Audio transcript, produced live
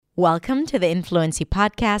Welcome to the Influency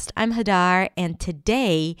Podcast. I'm Hadar, and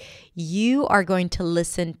today you are going to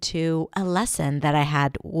listen to a lesson that I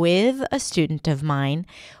had with a student of mine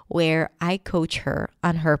where I coach her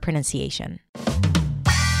on her pronunciation.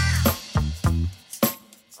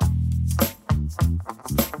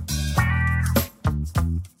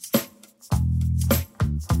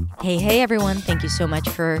 Hey everyone. Thank you so much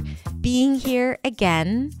for being here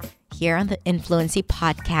again, here on the Influency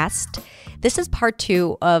Podcast. This is part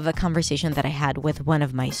 2 of a conversation that I had with one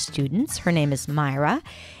of my students. Her name is Myra.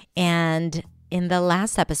 And in the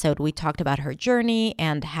last episode, we talked about her journey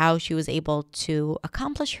and how she was able to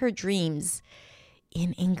accomplish her dreams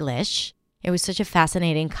in English. It was such a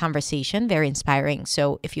fascinating conversation, very inspiring.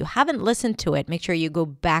 So if you haven't listened to it, make sure you go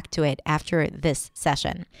back to it after this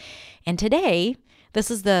session. And today, this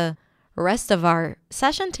is the rest of our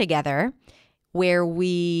session together where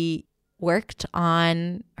we worked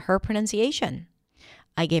on her pronunciation.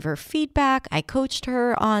 I gave her feedback. I coached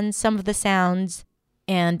her on some of the sounds.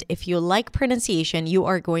 And if you like pronunciation, you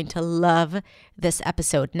are going to love this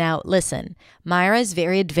episode. Now, listen, Myra is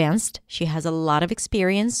very advanced. She has a lot of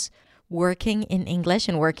experience working in English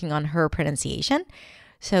and working on her pronunciation.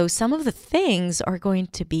 So some of the things are going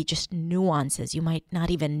to be just nuances. You might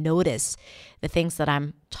not even notice the things that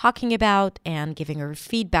I'm talking about and giving her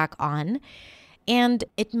feedback on. And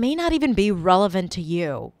it may not even be relevant to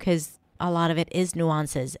you because a lot of it is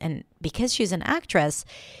nuances. And because she's an actress,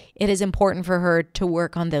 it is important for her to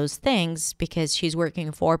work on those things because she's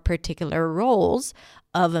working for particular roles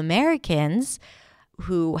of Americans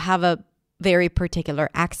who have a very particular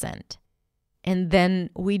accent. And then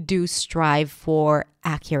we do strive for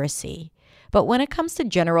accuracy. But when it comes to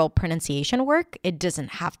general pronunciation work, it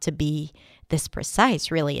doesn't have to be this precise,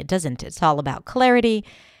 really. It doesn't. It's all about clarity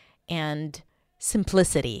and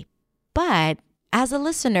simplicity. But as a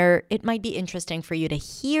listener, it might be interesting for you to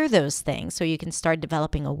hear those things so you can start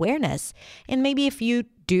developing awareness. And maybe if you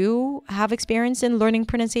do have experience in learning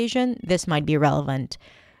pronunciation, this might be relevant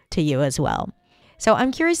to you as well. So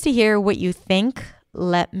I'm curious to hear what you think.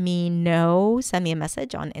 Let me know. Send me a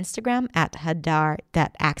message on Instagram at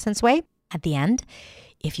hadar.accentsway at the end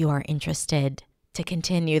if you are interested to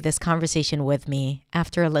continue this conversation with me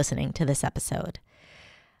after listening to this episode.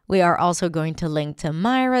 We are also going to link to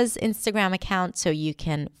Myra's Instagram account so you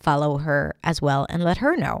can follow her as well and let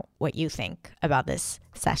her know what you think about this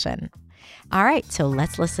session. All right, so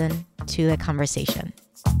let's listen to the conversation.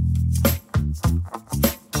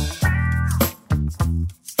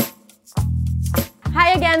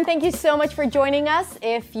 Hi again, thank you so much for joining us.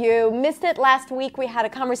 If you missed it last week, we had a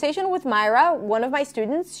conversation with Myra, one of my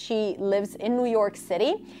students. She lives in New York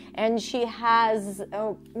City, and she has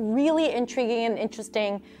a really intriguing and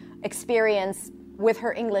interesting experience with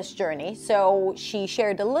her English journey. So she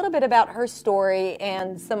shared a little bit about her story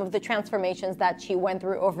and some of the transformations that she went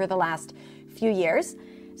through over the last few years.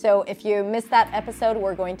 So if you missed that episode,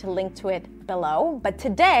 we're going to link to it below. But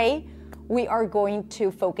today, we are going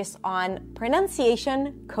to focus on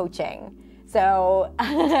pronunciation coaching. So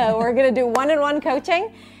we're going to do one-on-one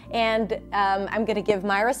coaching, and I'm going to give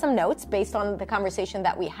Myra some notes based on the conversation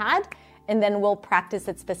that we had, and then we'll practice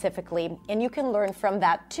it specifically. And you can learn from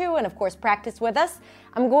that too, and of course practice with us.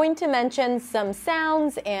 I'm going to mention some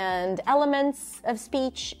sounds and elements of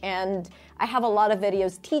speech, and I have a lot of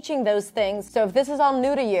videos teaching those things. So if this is all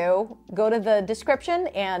new to you, go to the description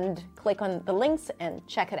and click on the links and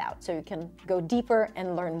check it out so you can go deeper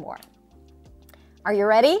and learn more. Are you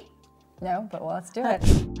ready? No, but let's do it.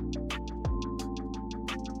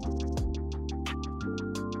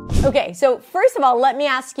 Okay, so first of all, let me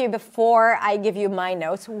ask you before I give you my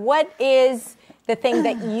notes, what is the thing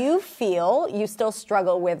that you feel you still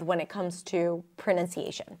struggle with when it comes to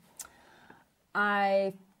pronunciation?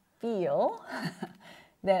 I feel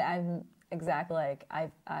that I'm exactly like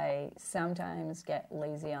I sometimes get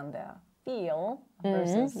lazy on the feel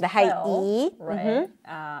versus the high feel, E, right?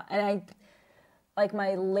 And I like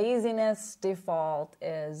my laziness default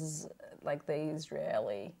is like the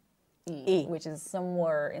Israeli E, which is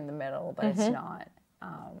somewhere in the middle, but it's not.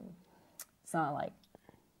 It's not like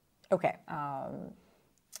okay.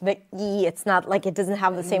 The E, it's not like it doesn't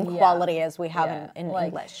have the same quality as we have in like,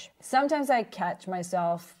 English. Sometimes I catch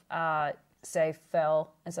myself say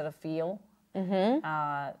feel instead of feel,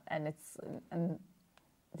 and it's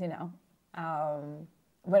you know,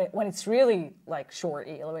 when it's really like short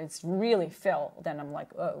E, when it's really feel, then I'm like,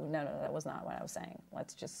 oh no, that was not what I was saying.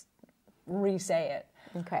 Let's just re-say it.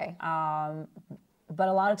 Okay. But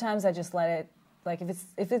a lot of times I just let it, like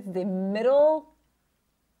if it's the middle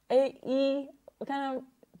E kind of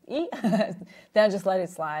E, then I just let it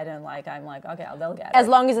slide and like I'm like, okay, they'll get it. As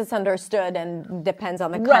long as it's understood and depends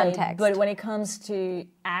on the Right, context. but when it comes to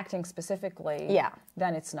acting specifically,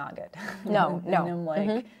 then it's not good. No, and I'm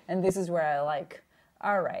like, and this is where I like,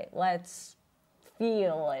 all right, let's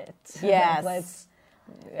feel it. Yes.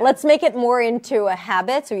 Let's make it more into a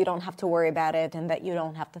habit so you don't have to worry about it and that you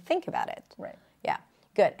don't have to think about it. Right. Yeah.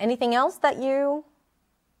 Good. Anything else that you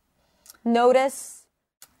notice?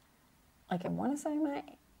 Like I want to say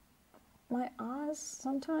my ahs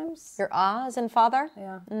sometimes. Your ahs and father?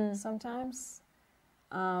 Yeah, sometimes.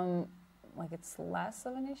 Like it's less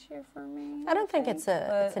of an issue for me. I don't think it's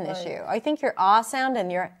an issue. I think your ah sound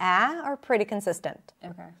and your ah are pretty consistent.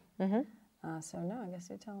 Okay. So no, I guess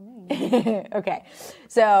you tell me. Okay.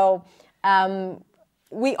 So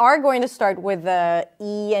we are going to start with the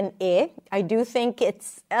E and I. I do think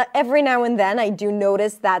it's every now and then I do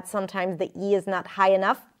notice that sometimes the E is not high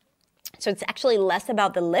enough. So it's actually less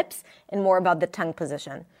about the lips and more about the tongue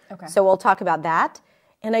position. Okay. So we'll talk about that.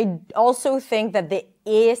 And I also think that the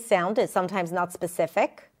I sound is sometimes not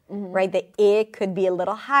specific, right? The I could be a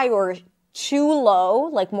little high or too low,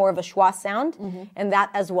 like more of a schwa sound. And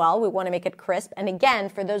that as well, we want to make it crisp. And again,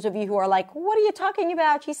 for those of you who are like, what are you talking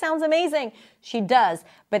about? She sounds amazing. She does.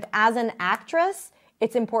 But as an actress,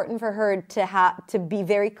 it's important for her to be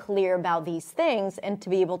very clear about these things and to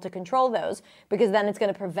be able to control those, because then it's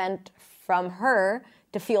going to prevent from her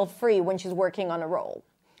to feel free when she's working on a role.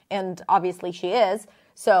 And obviously she is.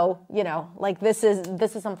 So, like this is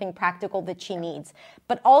something practical that she needs.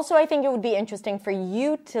 But also I think it would be interesting for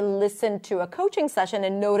you to listen to a coaching session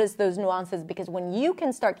and notice those nuances, because when you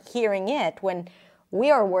can start hearing it, when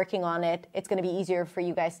we are working on it, it's going to be easier for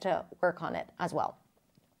you guys to work on it as well.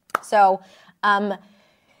 So,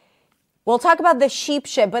 we'll talk about the sheep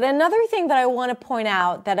ship, but another thing that I want to point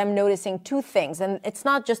out that I'm noticing two things, and it's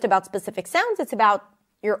not just about specific sounds, it's about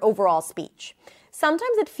your overall speech.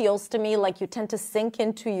 Sometimes it feels to me like you tend to sink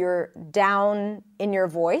into your down in your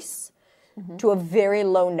voice to a very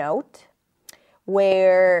low note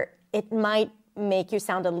where it might make you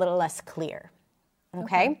sound a little less clear.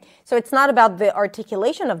 Okay? So it's not about the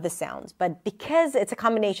articulation of the sounds, but because it's a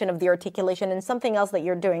combination of the articulation and something else that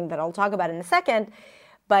you're doing that I'll talk about in a second,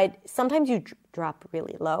 but sometimes you drop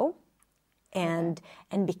really low. And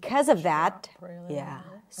because of that,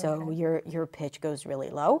 so your pitch goes really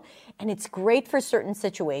low. And it's great for certain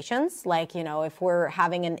situations, like, if we're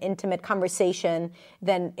having an intimate conversation,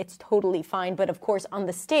 then it's totally fine. But of course, on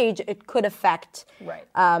the stage, it could affect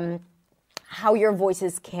how your voice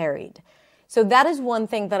is carried. So that is one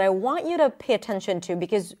thing that I want you to pay attention to,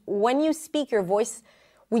 because when you speak your voice,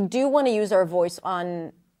 we do want to use our voice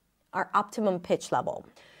on our optimum pitch level.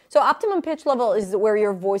 So optimum pitch level is where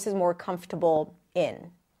your voice is more comfortable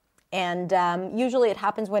in. And usually it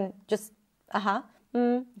happens when just,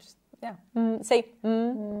 say,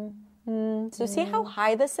 So see how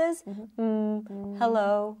high this is?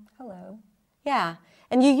 Hello. Hello. Yeah.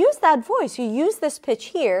 And you use that voice, you use this pitch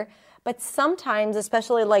here, but sometimes,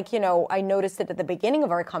 especially like, I noticed it at the beginning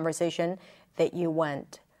of our conversation, that you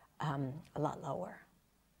went a lot lower.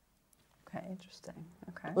 Okay, interesting.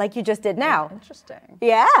 Okay. Like you just did now. Interesting.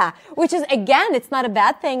 Yeah, which is, again, it's not a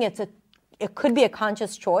bad thing. It could be a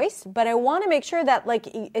conscious choice, but I want to make sure that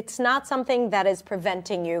it's not something that is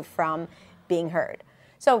preventing you from being heard.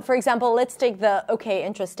 So, for example, let's take the okay,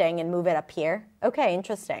 interesting and move it up here. Okay,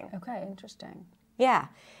 interesting. Okay, interesting. Yeah.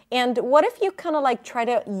 And what if you kind of try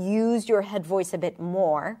to use your head voice a bit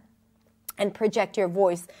more and project your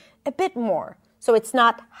voice a bit more? So it's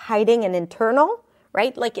not hiding an internal,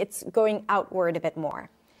 right? Like it's going outward a bit more.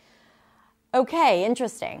 Okay,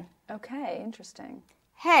 interesting. Okay, interesting.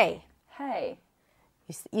 Hey. Hey.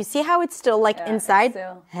 You see how it's still inside?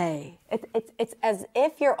 Still. Hey. It's as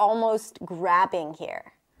if you're almost grabbing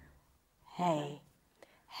here. Hey.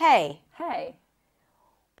 Hey. Hey.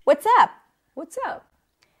 What's up? What's up?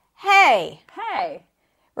 Hey. Hey.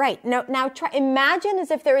 Right. Now imagine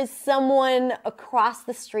as if there is someone across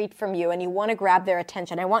the street from you and you want to grab their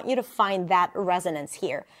attention. I want you to find that resonance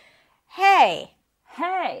here. Hey.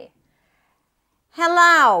 Hey.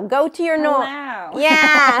 Hello. Go to your nose. Hello.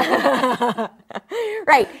 Yeah.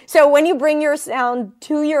 Right. So when you bring your sound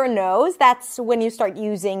to your nose, that's when you start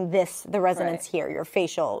using the resonance here,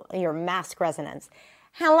 your mask resonance.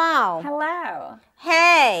 Hello. Hello.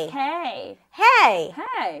 Hey. Hey. Hey.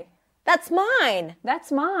 Hey. That's mine.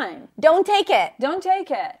 That's mine. Don't take it. Don't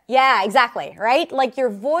take it. Yeah, exactly. Right? Like your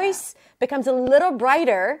voice becomes a little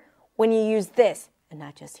brighter when you use this and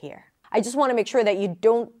not just here. I just want to make sure that you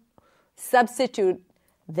don't substitute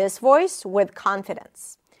this voice with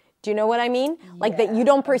confidence. Do you know what I mean? Like that you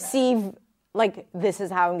don't perceive like this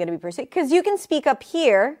is how I'm going to be perceived. Because you can speak up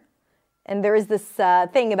here And there is this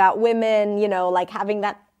thing about women, like having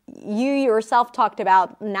that, you yourself talked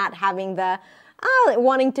about not having the,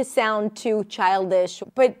 wanting to sound too childish.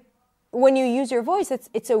 But when you use your voice,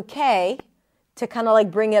 it's okay to kind of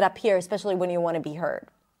like bring it up here, especially when you want to be heard.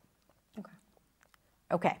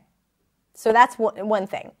 Okay. So that's one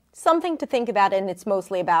thing. Something to think about, and it's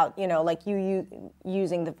mostly about, like you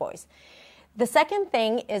using the voice. The second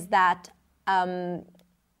thing is that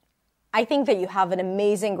I think that you have an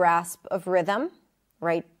amazing grasp of rhythm,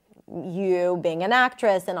 right? You being an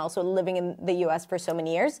actress and also living in the US for so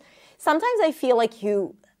many years. Sometimes I feel like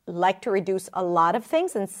you like to reduce a lot of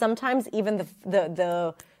things, and sometimes even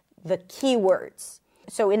the key words.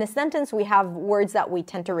 So in a sentence, we have words that we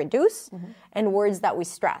tend to reduce and words that we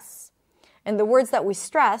stress. And the words that we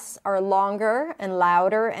stress are longer and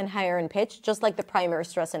louder and higher in pitch, just like the primary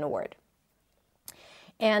stress in a word.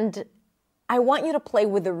 And I want you to play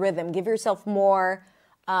with the rhythm. Give yourself more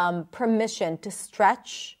permission to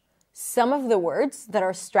stretch some of the words that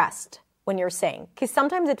are stressed when you're saying. Because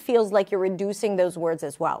sometimes it feels like you're reducing those words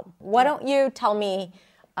as well. Why don't you tell me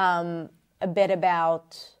a bit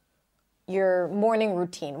about your morning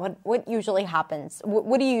routine? What usually happens?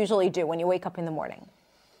 What do you usually do when you wake up in the morning?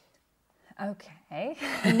 Okay.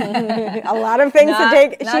 A lot of things to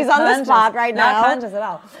take. She's on the spot right now. Not conscious at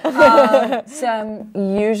all. So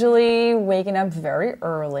I'm usually waking up very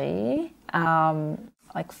early,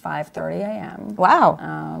 like 5:30 a.m.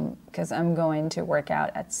 Wow. Because I'm going to work out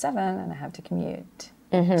at 7 and I have to commute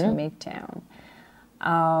to Midtown.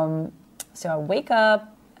 So I wake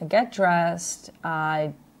up, I get dressed,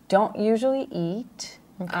 I don't usually eat.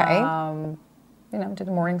 Okay. Do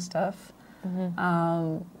the morning stuff.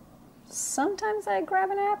 Sometimes I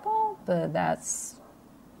grab an apple, but that's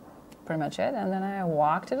pretty much it. And then I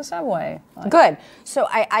walk to the subway. Good. So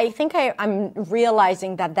I think I'm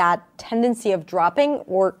realizing that tendency of dropping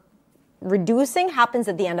or reducing happens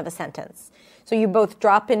at the end of a sentence. So you both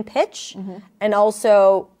drop in pitch and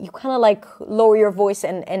also you kind of like lower your voice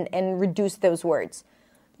and reduce those words.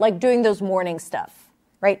 Like doing those morning stuff,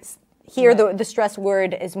 right? Here the stress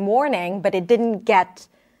word is morning, but it didn't get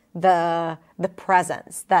the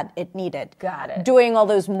presence that it needed. Got it. Doing all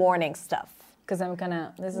those morning stuff. Because I'm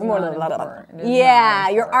gonna, this is More not blah, blah, blah. important. Yeah,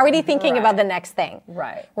 you're already thinking about the next thing.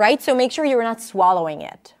 Right. Right? So make sure you're not swallowing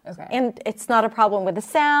it. Okay. And it's not a problem with the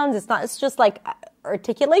sounds. It's just like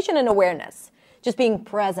articulation and awareness. Just being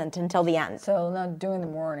present until the end. So not doing the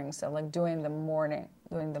morning stuff, like doing the morning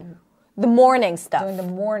stuff. Doing the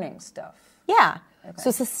morning stuff. Yeah. Okay.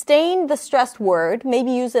 So sustain the stressed word,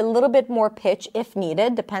 maybe use a little bit more pitch if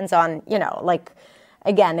needed, depends on,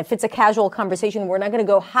 again, if it's a casual conversation, we're not going to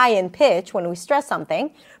go high in pitch when we stress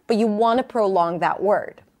something, but you want to prolong that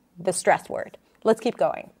word, the stressed word. Let's keep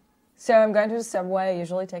going. So I'm going to the subway, I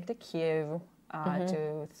usually take the Q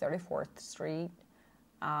to 34th Street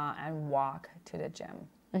and walk to the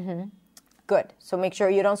gym. Good. So make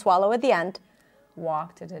sure you don't swallow at the end.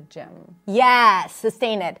 Walk to the gym. Yes,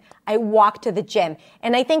 sustain it. I walk to the gym.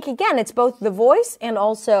 And I think, again, it's both the voice and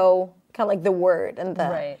also kind of like the word and the...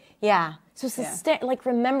 Right. Yeah. So sustain, like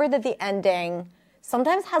remember that the ending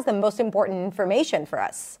sometimes has the most important information for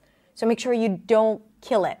us. So make sure you don't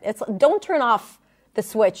kill it. Don't turn off the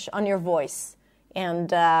switch on your voice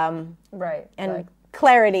and right. And like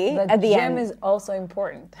clarity at the end. The gym is also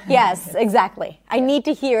important. Yes, exactly. I need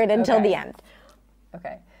to hear it until the end.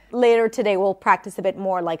 Okay. Later today, we'll practice a bit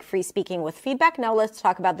more like free speaking with feedback. Now let's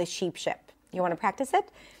talk about the sheep ship. You want to practice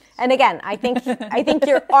it? And again, I think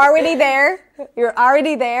you're already there. You're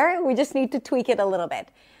already there. We just need to tweak it a little bit.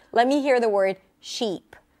 Let me hear the word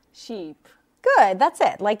sheep. Sheep. Good. That's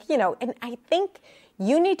it. And I think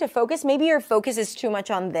you need to focus. Maybe your focus is too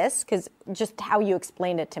much on this because just how you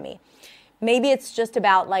explained it to me. Maybe it's just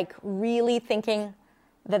about like really thinking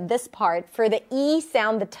that this part, for the E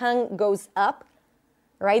sound, the tongue goes up.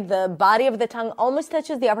 Right? The body of the tongue almost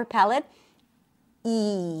touches the upper palate.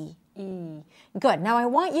 E. E. Good. Now I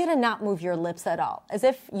want you to not move your lips at all, as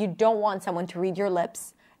if you don't want someone to read your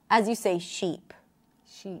lips as you say sheep.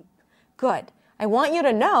 Sheep. Good. I want you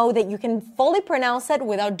to know that you can fully pronounce it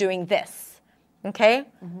without doing this. Okay?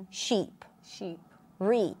 Sheep. Sheep.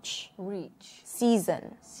 Reach. Reach.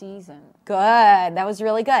 Season. Season. Good. That was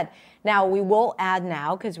really good. Now we will add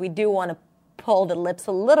now, because we do want to pull the lips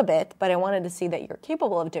a little bit, but I wanted to see that you're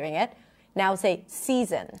capable of doing it. Now say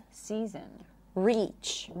season. Season.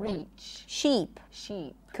 Reach. Reach. Sheep.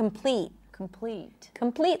 Sheep. Complete. Complete.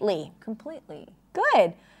 Completely. Completely.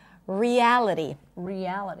 Good. Reality.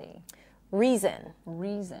 Reality. Reason.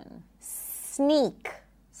 Reason. Sneak.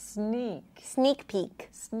 Sneak. Sneak peek.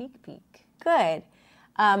 Sneak peek. Good.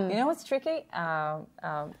 You know what's tricky?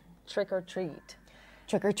 Trick or treat.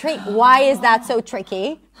 Trick or treat. Why is that so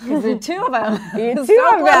tricky? Because there are two of them. Two of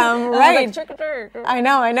them, right? Like, trick or treat. I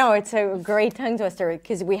know. It's a great tongue twister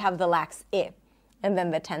because we have the lax I and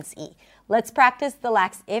then the tense E. Let's practice the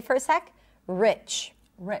lax I for a sec. Rich.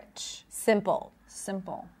 Rich. Simple.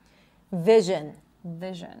 Simple. Vision.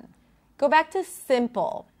 Vision. Go back to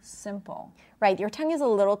simple. Simple. Right, your tongue is a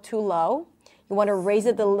little too low. You want to raise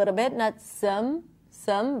it a little bit, not some,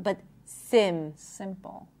 but sim.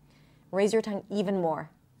 Simple. Raise your tongue even more.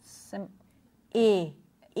 E.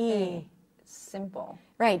 Simple.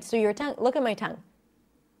 Right, so your tongue, look at my tongue.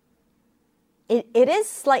 It is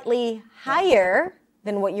slightly higher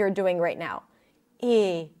than what you're doing right now.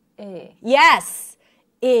 Yes.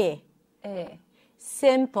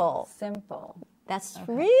 Simple. Simple. That's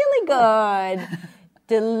really good.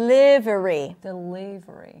 Delivery.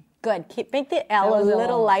 Delivery. Good. Make the L a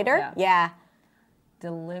little lighter. Yeah.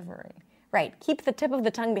 Delivery. Right. Keep the tip of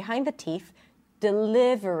the tongue behind the teeth.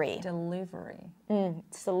 Delivery. Delivery.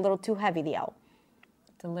 It's a little too heavy, the L.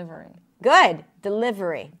 Delivery. Good.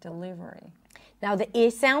 Delivery. Delivery. Now the E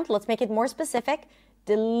sound, let's make it more specific.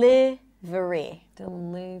 Delivery.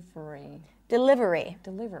 Delivery. Delivery.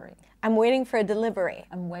 Delivery. I'm waiting for a delivery.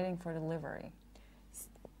 I'm waiting for delivery.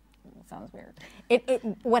 Sounds weird.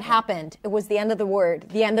 What happened? It was the end of the word,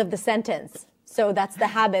 the end of the sentence. So that's the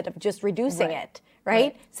habit of just reducing it,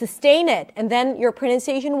 right? Sustain it, and then your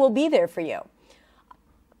pronunciation will be there for you.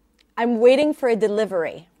 I'm waiting for a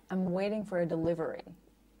delivery. I'm waiting for a delivery.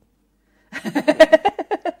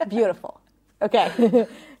 Beautiful. Okay,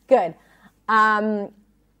 good.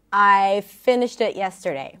 I finished it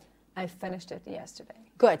yesterday. I finished it yesterday.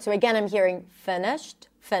 Good. So again, I'm hearing finished,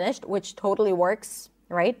 which totally works,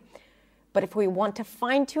 right? But if we want to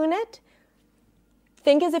fine-tune it,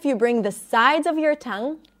 think as if you bring the sides of your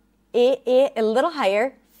tongue a little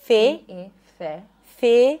higher. Fe.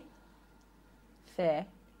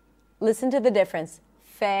 Listen to the difference.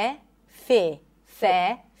 Fe. Fa,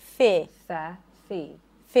 fi. Fe.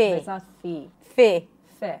 But it's not fi. Fe.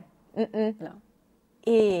 Fe. No.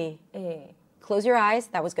 E. Close your eyes.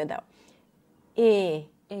 That was good though. E.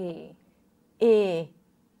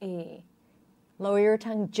 Lower your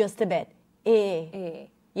tongue just a bit.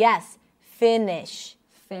 Yes. Finish.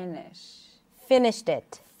 Finished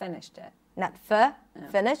it. Finished it. Not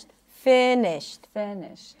finished. Finished.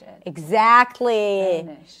 Finished it. Exactly.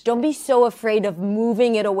 Finished. Don't be so afraid of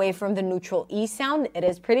moving it away from the neutral E sound. It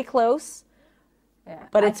is pretty close. Yeah.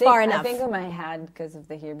 But it's far enough. I think in my head, because of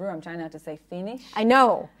the Hebrew, I'm trying not to say finish. I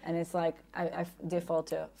know. And it's like, I default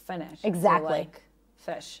to finish. Exactly. So like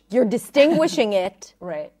fish. You're distinguishing it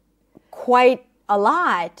Right. quite a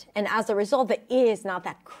lot. And as a result, the E is not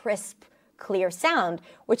that crisp, clear sound,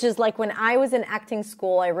 which is like when I was in acting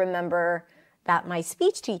school, I remember that my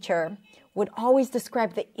speech teacher would always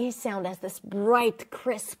describe the E sound as this bright,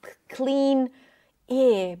 crisp, clean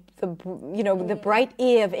E, the bright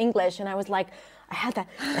E of English. And I was like, it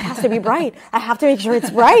has to be bright. I have to make sure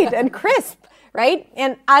it's bright and crisp, right?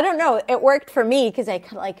 And I don't know, it worked for me because I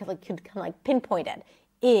could pinpoint it.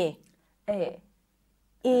 E. A.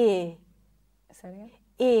 E. Say it again?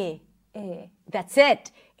 E. A. That's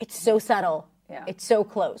it. It's so subtle. Yeah. It's so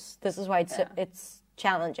close. This is why it's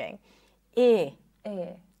challenging. E.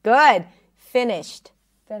 A. Good. Finished.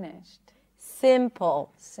 Finished.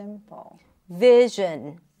 Simple. Simple.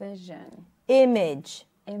 Vision. Vision. Image.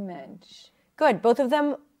 Image. Good. Both of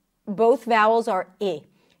them, both vowels are E.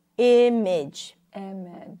 Image.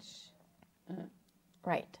 Image.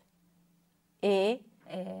 Right. E.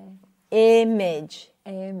 A. Image.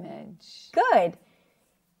 Image. Good.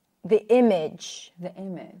 The image. The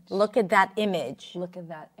image. Look at that image. Look at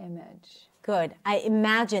that image. Good. I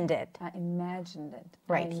imagined it. I imagined it.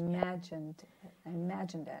 Right. I imagined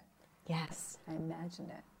it. Yes. I imagined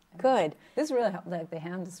it. Good. This really helped. Like the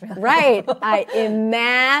hand is really Right. I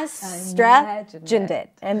imagined it.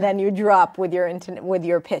 And then you drop with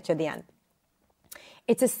your pitch at the end.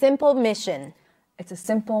 It's a simple mission. It's a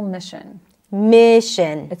simple mission.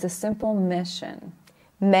 Mission. It's a simple mission.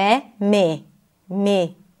 Me. Me,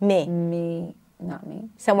 not me.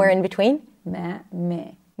 Somewhere in between.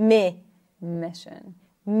 Me. Mission.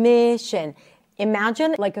 Mission.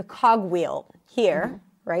 Imagine like a cogwheel here,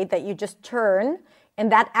 right, that you just turn,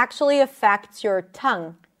 and that actually affects your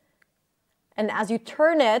tongue. And as you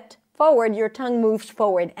turn it forward, your tongue moves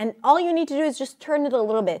forward. And all you need to do is just turn it a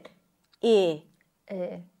little bit. E.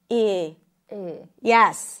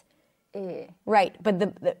 Yes. Right,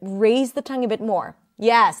 but raise the tongue a bit more.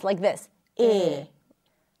 Yes, like this.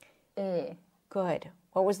 Good.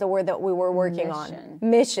 What was the word that we were working on?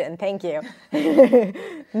 Mission. Thank you.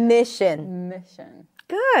 Mission. Mission.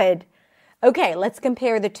 Good. Okay, let's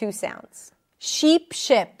compare the two sounds. Sheep,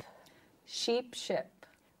 ship. Sheep, ship.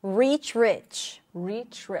 Reach, rich.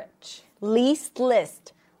 Reach, rich. Least,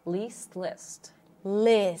 list. Least, list.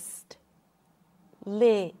 List.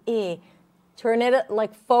 Turn it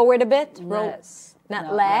like forward a bit. List. Not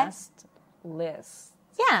No, last. List.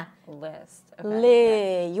 Yeah. List.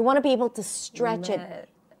 Okay. You want to be able to stretch it.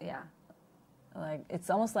 Yeah. Like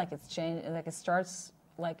it's almost like it's changed. Like it starts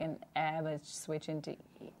like an A, but it's switching to E.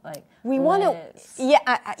 Like We want to.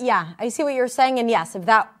 Yeah. I see what you're saying, and yes, if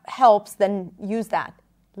that helps, then use that.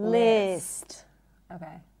 List.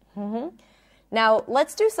 Okay. Now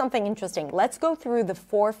let's do something interesting. Let's go through the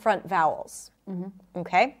 4 front vowels.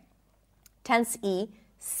 Okay. Tense E,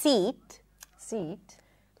 seat. Seat.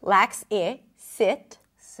 Lax E, sit.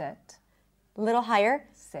 Sit. A little higher.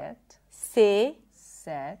 Sit. Si.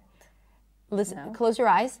 Sit. Listen. Close your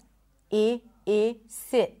eyes.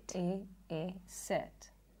 Sit. Sit.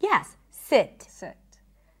 Yes. Sit. Sit.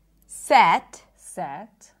 Set.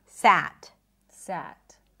 Sat. Sat. Sat.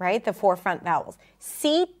 Right? The 4 front vowels.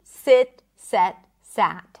 Seat, sit, set,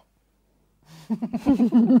 sat.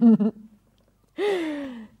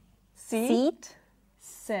 Seat.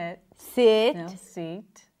 Sit. Sit. No.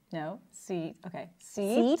 Seat. No. Seat. Okay.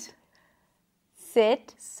 Seat.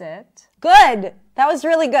 Sit. Sit. Good. That was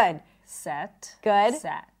really good. Set. Good.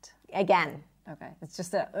 Sat. Again. Okay. It's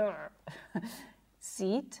just a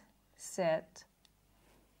seat. Sit.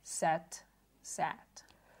 Set. Sat.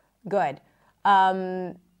 Good.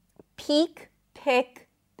 Peek, pick,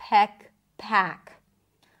 peck, pack.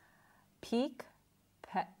 Peek.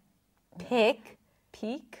 Pick,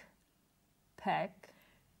 Peek. Peck.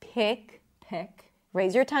 pick. Pick.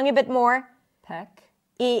 Raise your tongue a bit more. Peck.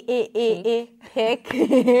 Pick.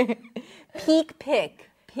 Peek, pick.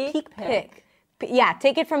 Peek, pick. Yeah,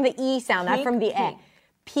 take it from the E sound, not Peek, from the E.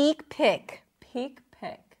 Peek, pick. Peek.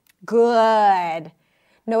 Pick. Good.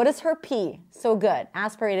 Notice her P. So good.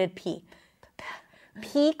 Aspirated P.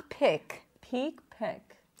 Peek, pick. Peek.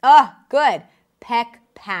 Pick. Good. Peck,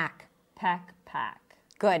 pack. Pack. Pack.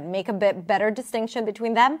 Good. Make a bit better distinction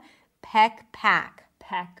between them. Peck, pack.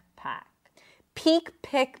 Pack. Pack. Peek,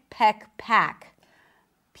 pick, peck, pack.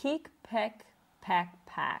 Peek. Pick. Pack.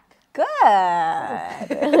 Pack. Good.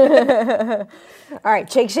 All right.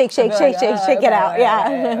 Shake it out.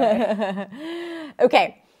 Yeah.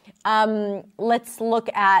 Okay. Let's look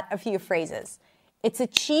at a few phrases. It's a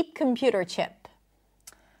cheap computer chip.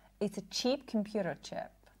 It's a cheap computer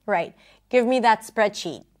chip. Right. Give me that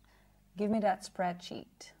spreadsheet. Give me that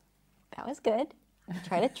spreadsheet. That was good.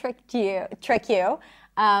 Try to trick you. Trick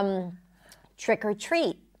or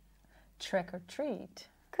treat. Trick or treat.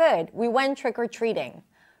 Good. We went trick or treating.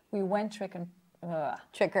 We went Tricker.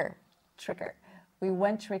 tricker. We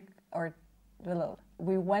went trick or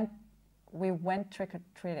we went trick or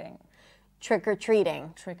treating. Trick or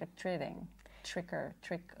treating. Trick or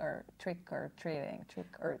treating. Trick or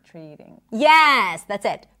treating. Yes, that's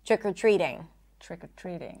it. Trick or treating. Trick or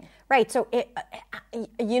treating. Right. So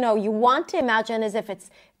you want to imagine as if it's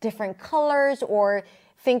different colors, or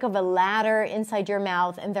think of a ladder inside your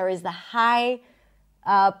mouth, and there is the high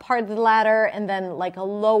part of the ladder, and then like a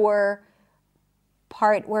lower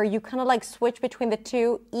part where you kind of like switch between the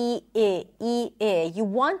two. E. You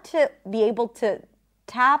want to be able to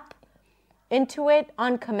tap into it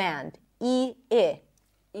on command. E.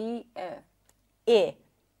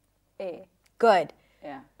 Good.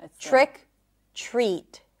 Yeah. It's Trick,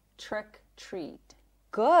 treat. Trick, treat.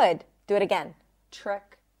 Good. Do it again.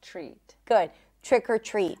 Trick, treat. Good. Trick or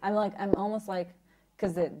treat. I'm almost like,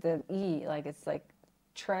 because the E, like it's like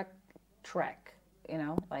trek,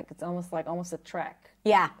 like it's almost a trek.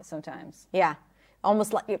 Yeah. Sometimes. Yeah.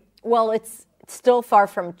 Almost like, well, it's still far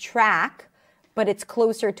from track, but it's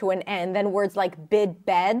closer to an N than words like bid,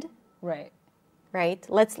 bed. Right. Right?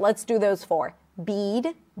 Let's do those 4.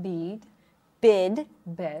 Bead. Bead. Bid.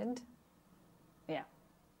 Bed. Yeah.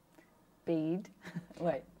 Bead.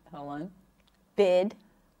 Wait, hold on. Bid.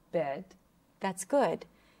 Bed. That's good.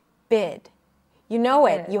 Bid. You know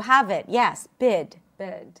it. Bid. You have it. Yes. Bid.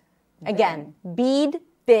 Bed. Again. Bead.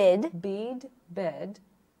 Bid. Bead. Bed.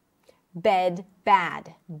 Bed.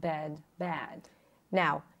 Bad. Bed. Bad.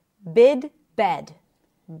 Now, bid. Bed.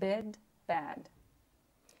 Bid. Bad.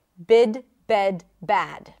 Bid. Bed.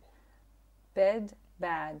 Bad. Bed.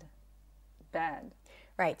 Bad. Bad.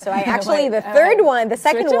 Right. So I actually, the third one, the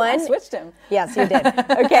second one. I switched him. Yes, you did.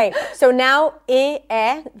 Okay. So now, the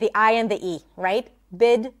I and the E, right?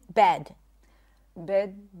 Bid, bed.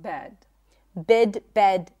 Bid, bed. Bid,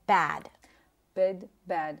 bed, bad. Bid,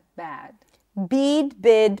 bad, bad. Bead,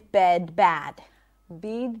 bid, bed, bad.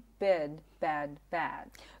 Bead, bid, bad,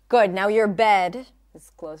 bad. Good. Now your bed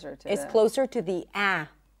It's closer to is closer to the ah.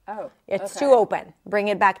 Oh, It's okay. too open. Bring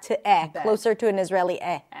it back to closer to an Israeli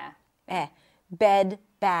Bed,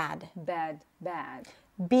 bad. Bed, bad.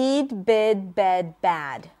 Bead, bid, bed,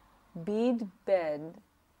 bad. Bead, bed,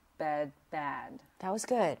 bed, bad. That was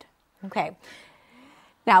good. Okay.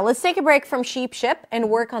 Now let's take a break from sheep, ship, and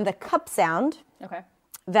work on the cup sound. Okay.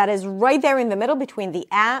 That is right there in the middle between the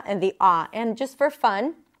a and the ah. And just for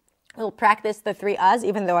fun, we'll practice the 3 ahs,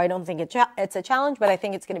 even though I don't think it's a challenge, but I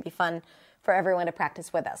think it's going to be fun for everyone to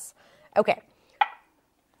practice with us. Okay.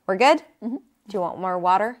 We're good? Mm-hmm. Do you want more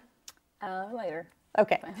water? Later.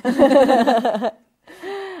 Okay.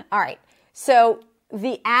 All right. So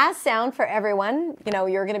the ah sound for everyone,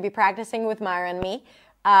 you're going to be practicing with Myra and me,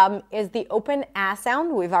 is the open ah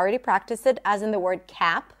sound. We've already practiced it, as in the word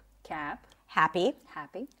cap. Cap. Happy.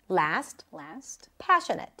 Happy. Last. Last.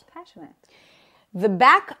 Passionate. Passionate. The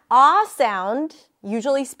back ah sound,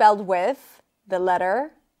 usually spelled with the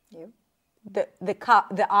letter, You.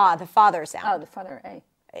 the father sound. Oh, the father A.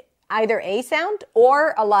 Either a sound,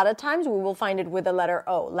 or a lot of times we will find it with the letter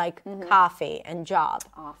o, like coffee and job.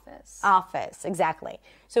 Office. Office, exactly.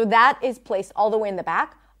 So that is placed all the way in the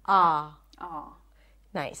back. Ah. Aw.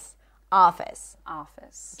 Nice. Office.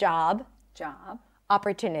 Office. Job. Job.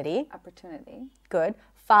 Opportunity. Opportunity. Good.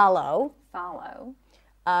 Follow. Follow.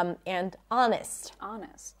 And honest.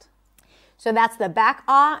 Honest. So that's the back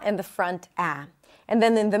ah and the front ah. And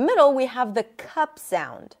then in the middle, we have the cup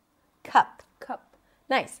sound. Cup. Cup.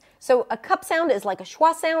 Nice. So a cup sound is like a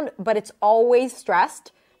schwa sound, but it's always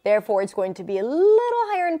stressed. Therefore, it's going to be a little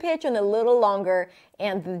higher in pitch and a little longer,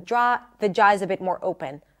 and the jaw is a bit more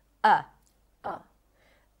open.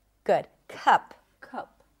 Good. Cup.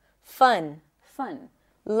 Cup. Fun. Fun.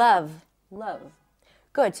 Love. Love.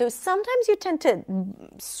 Good. So sometimes you tend to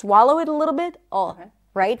swallow it a little bit. Okay.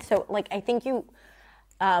 Right? So like I think you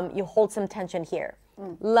hold some tension here.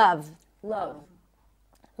 Love. Love.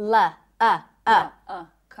 Cup.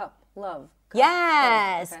 Love. Cup.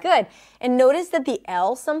 Yes, Okay. good. And notice that the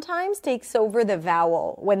L sometimes takes over the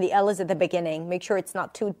vowel when the L is at the beginning. Make sure it's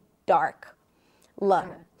not too dark.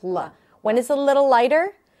 L. When it's a little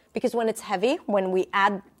lighter, because when it's heavy, when we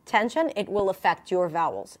add tension, it will affect your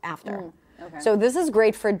vowels after. Okay. So this is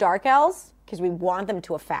great for dark L's because we want them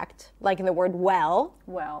to affect, like in the word well.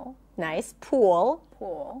 Well. Nice. Pool.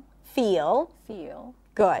 Pool. Feel. Feel.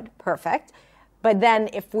 Good. Perfect. But then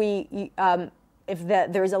if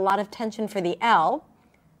there's a lot of tension for the L,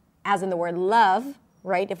 as in the word love,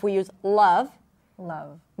 right? If we use love,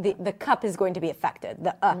 Love. the cup is going to be affected,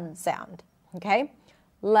 the sound. Okay?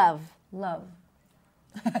 Love. Love.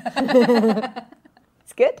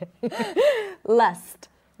 It's good. Lust.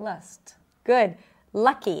 Lust. Good.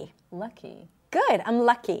 Lucky. Lucky. Good. I'm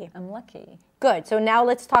lucky. I'm lucky. Good. So now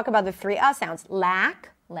let's talk about the 3 sounds. Lack.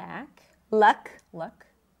 Lack. Luck. Luck.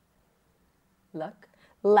 Luck.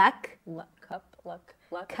 Luck. Luck. Cup. Luck.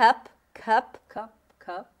 Luck. Cup. Cup. Cup.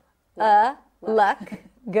 Cup. Luck.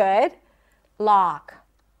 Good. Lock.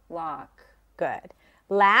 Lock. Good.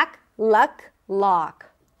 Lack. Luck. Lock.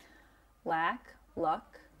 Lack.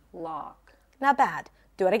 Luck. Lock. Not bad.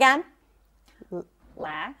 Do it again.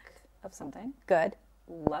 Lack of something. Good.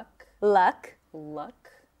 Luck. Luck. Luck.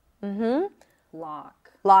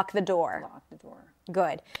 Lock. Lock the door. Lock the door.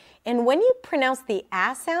 Good. And when you pronounce the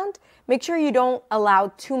a sound, make sure you don't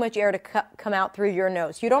allow too much air to come out through your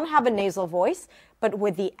nose. You don't have a nasal voice, but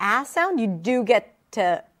with the a sound, you do get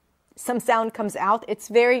to, some sound comes out. It's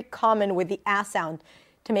very common with the a sound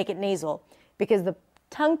to make it nasal because the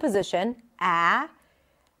tongue position, a,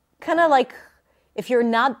 kind of like if you're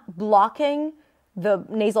not blocking the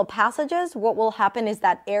nasal passages, what will happen is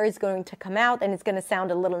that air is going to come out and it's going to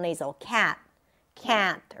sound a little nasal. Cat,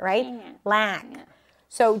 can't, right? Lack.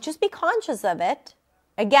 So just be conscious of it.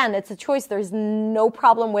 Again, it's a choice. There's no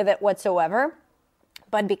problem with it whatsoever.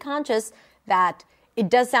 But be conscious that it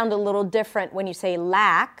does sound a little different when you say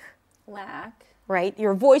lack, Lack. right?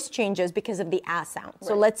 Your voice changes because of the a sound.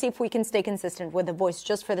 So let's see if we can stay consistent with the voice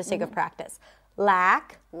just for the sake of practice.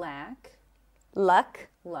 Lack, Lack. luck,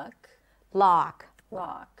 Luck. lock.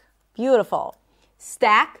 Lock. Beautiful.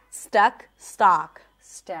 Stack, stuck, stock.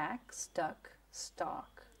 Stack. Stuck.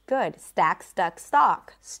 Stock. Good. Stack, stuck,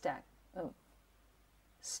 stock. Stack. Oh.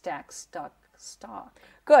 Stack. Stuck. Stock.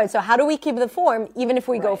 Good. So how do we keep the form even if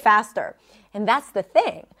we go Right. faster? And that's the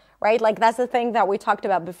thing, right? Like that's the thing that we talked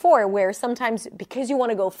about before, where sometimes because you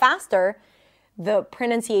want to go faster, the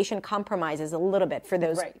pronunciation compromises a little bit for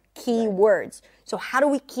those Right. key words. So how do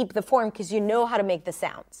we keep the form? Because you know how to make the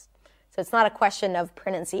sounds. So it's not a question of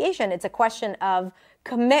pronunciation. It's a question of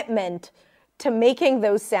commitment to making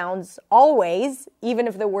those sounds always, even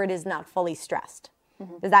if the word is not fully stressed.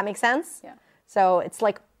 Does that make sense? Yeah. So it's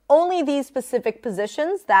like only these specific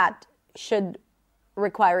positions that should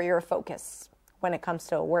require your focus when it comes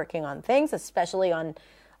to working on things, especially on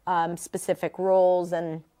specific roles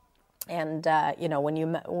and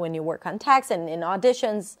when you work on text and in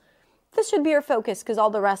auditions. This should be your focus because all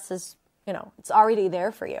the rest is, it's already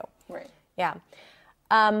there for you. Right. Yeah.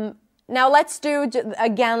 Now let's do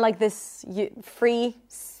again like this free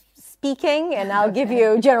speaking, and I'll give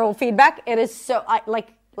you general feedback. It is so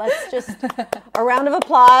let's just a round of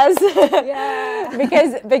applause. Yeah.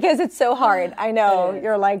 because it's so hard. I know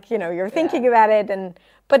you're you're thinking about it,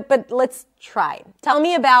 but let's try. Tell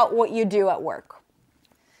me about what you do at work.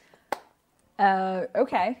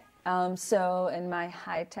 Okay. So in my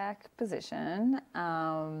high-tech position,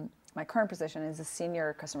 my current position is a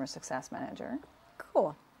senior customer success manager.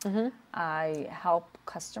 Cool. I help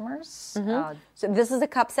customers. So this is a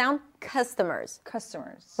cup sound. Customers.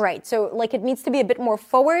 Right. So it needs to be a bit more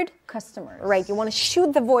forward. Customers. Right. You want to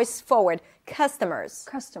shoot the voice forward. Customers.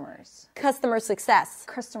 Customer success.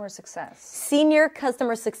 Senior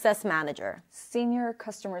customer success manager. Senior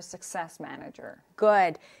customer success manager.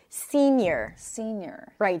 Good. Senior.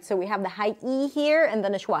 Right. So we have the high E here and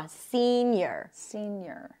then a schwa. Senior.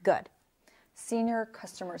 Good. Senior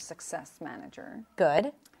customer success manager.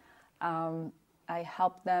 Good. I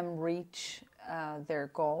help them reach their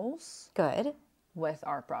goals. Good. With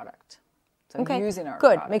our product. So okay. Using our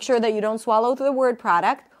Good. product. Make sure that you don't swallow the word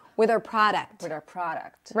product. With our product.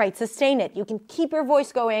 Right. Sustain it. You can keep your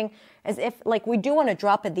voice going as if we do want to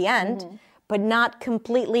drop at the end, but not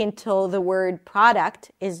completely until the word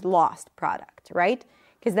product is lost. Product. Right.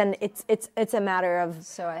 Because then it's a matter of.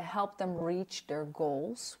 So I help them reach their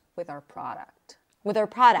goals with our product. With our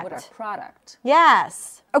product. With our product.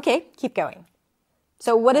 Yes. Okay. Keep going.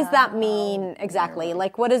 So what does that mean exactly?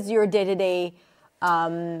 What is your day-to-day?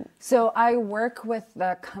 So I work with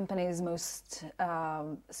the company's most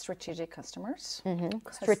strategic customers. Mm-hmm.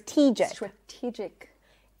 Strategic.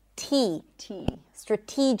 T.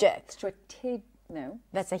 Strategic. No.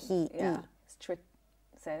 That's a he. Yeah.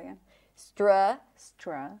 Say it again. Strategic.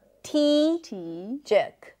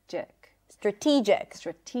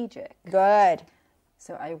 Good.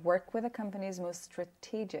 So I work with the company's most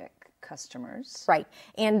strategic customers. Right.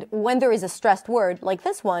 And when there is a stressed word like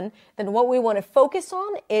this one, then what we want to focus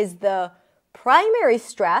on is the primary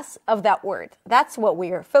stress of that word. That's what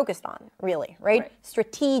we are focused on, really, right?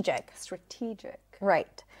 Strategic.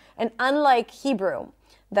 Right. And unlike Hebrew,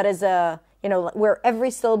 that is where every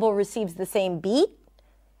syllable receives the same beat,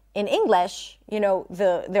 in English,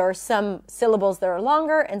 there are some syllables that are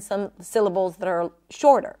longer and some syllables that are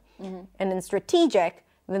shorter. Mm-hmm. And in strategic,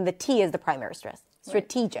 then the T is the primary stress.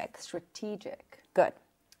 Strategic. Good.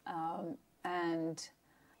 And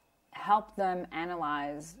help them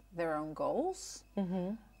analyze their own goals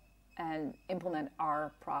and implement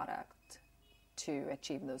our product to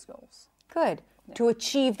achieve those goals. Good. Yeah. To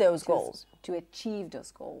achieve those goals.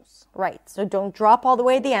 Right. So don't drop all the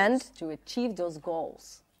way at the end. To achieve those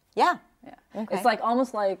goals. Yeah. Okay. It's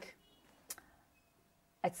almost like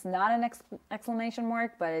it's not an exclamation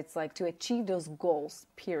mark, but it's to achieve those goals,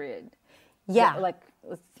 period. Yeah. So,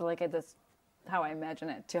 it's how I imagine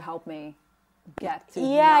it, to help me get to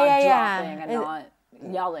not dropping and not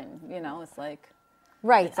yelling, it's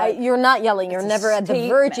Right. You're not yelling. You're never at the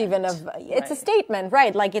verge even of, it's a statement,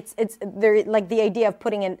 right? It's there, the idea of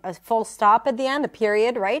putting in a full stop at the end, a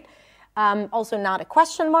period, right? Also not a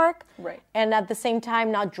question mark. Right. And at the same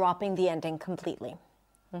time, not dropping the ending completely.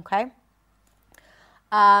 Okay.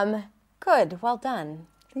 Good. Well done.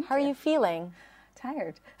 How are you feeling?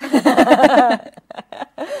 Tired.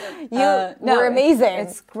 You're amazing.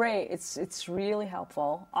 It's great. It's really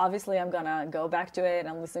helpful. Obviously, I'm gonna go back to it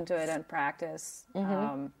and listen to it and practice.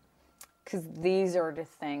 Because these are the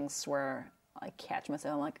things where I catch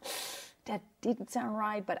myself. I'm like, that didn't sound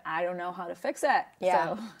right, but I don't know how to fix it.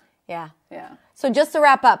 Yeah. So, yeah. Yeah. So just to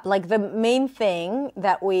wrap up, the main thing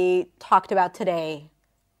that we talked about today.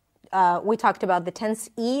 We talked about the tense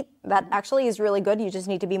E. That actually is really good. You just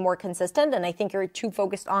need to be more consistent. And I think you're too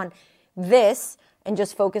focused on this and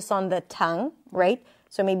just focus on the tongue, right?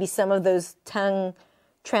 So maybe some of those tongue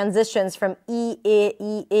transitions from E,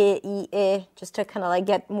 just to kind of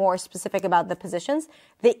get more specific about the positions.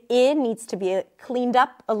 The I needs to be cleaned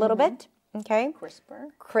up a little bit, okay?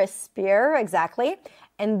 Crispier, exactly.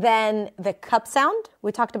 And then the cup sound.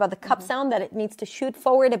 We talked about the cup sound, that it needs to shoot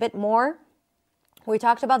forward a bit more. We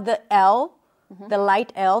talked about the L, the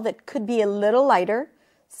light L, that could be a little lighter.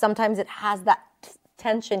 Sometimes it has that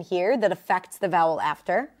tension here that affects the vowel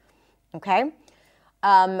after, okay?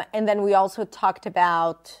 And then we also talked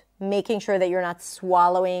about making sure that you're not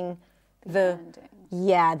swallowing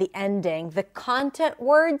the ending, the content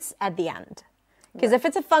words at the end. Because if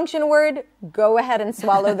it's a function word, go ahead and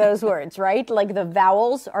swallow those words, right? Like the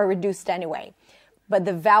vowels are reduced anyway. But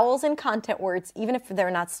the vowels in content words, even if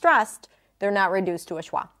they're not stressed, they're not reduced to a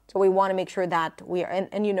schwa. So we want to make sure that we are,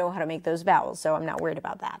 and you know how to make those vowels, so I'm not worried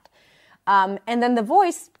about that. And then the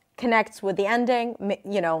voice connects with the ending,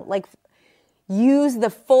 like use the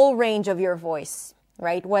full range of your voice,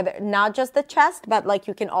 right? Whether not just the chest, but like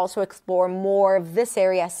you can also explore more of this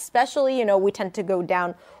area, especially, we tend to go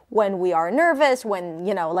down when we are nervous, when,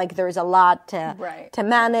 like there's a lot to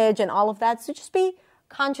manage and all of that. So just be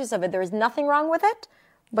conscious of it. There is nothing wrong with it.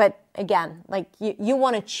 But again, like you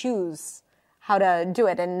want to choose how to do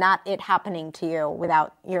it and not it happening to you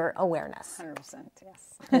without your awareness. 100%,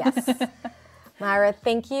 yes. Yes. Myra,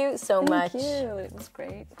 thank you so much. Thank you. It was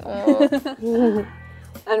great. And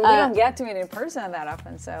we don't get to meet in person that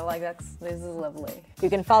often, so like this is lovely. You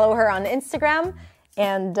can follow her on Instagram,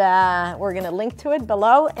 and we're going to link to it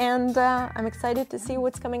below. And I'm excited to see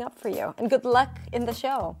what's coming up for you. And good luck in the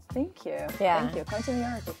show. Thank you. Yeah. Thank you. Come to New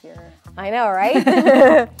York if you're... I know, right?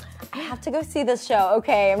 I have to go see this show.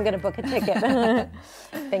 Okay, I'm going to book a ticket.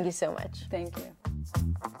 Thank you so much. Thank you.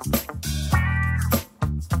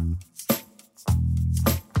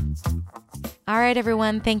 All right,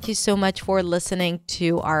 everyone. Thank you so much for listening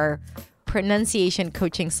to our pronunciation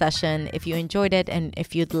coaching session. If you enjoyed it and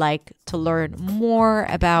if you'd like to learn more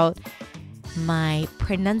about my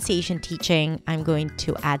pronunciation teaching, I'm going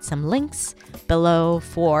to add some links below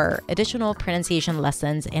for additional pronunciation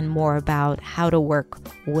lessons and more about how to work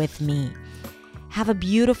with me. Have a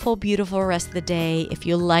beautiful, beautiful rest of the day. If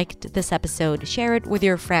you liked this episode, share it with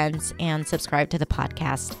your friends and subscribe to the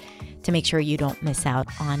podcast to make sure you don't miss out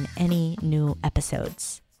on any new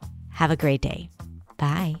episodes. Have a great day.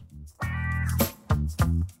 Bye.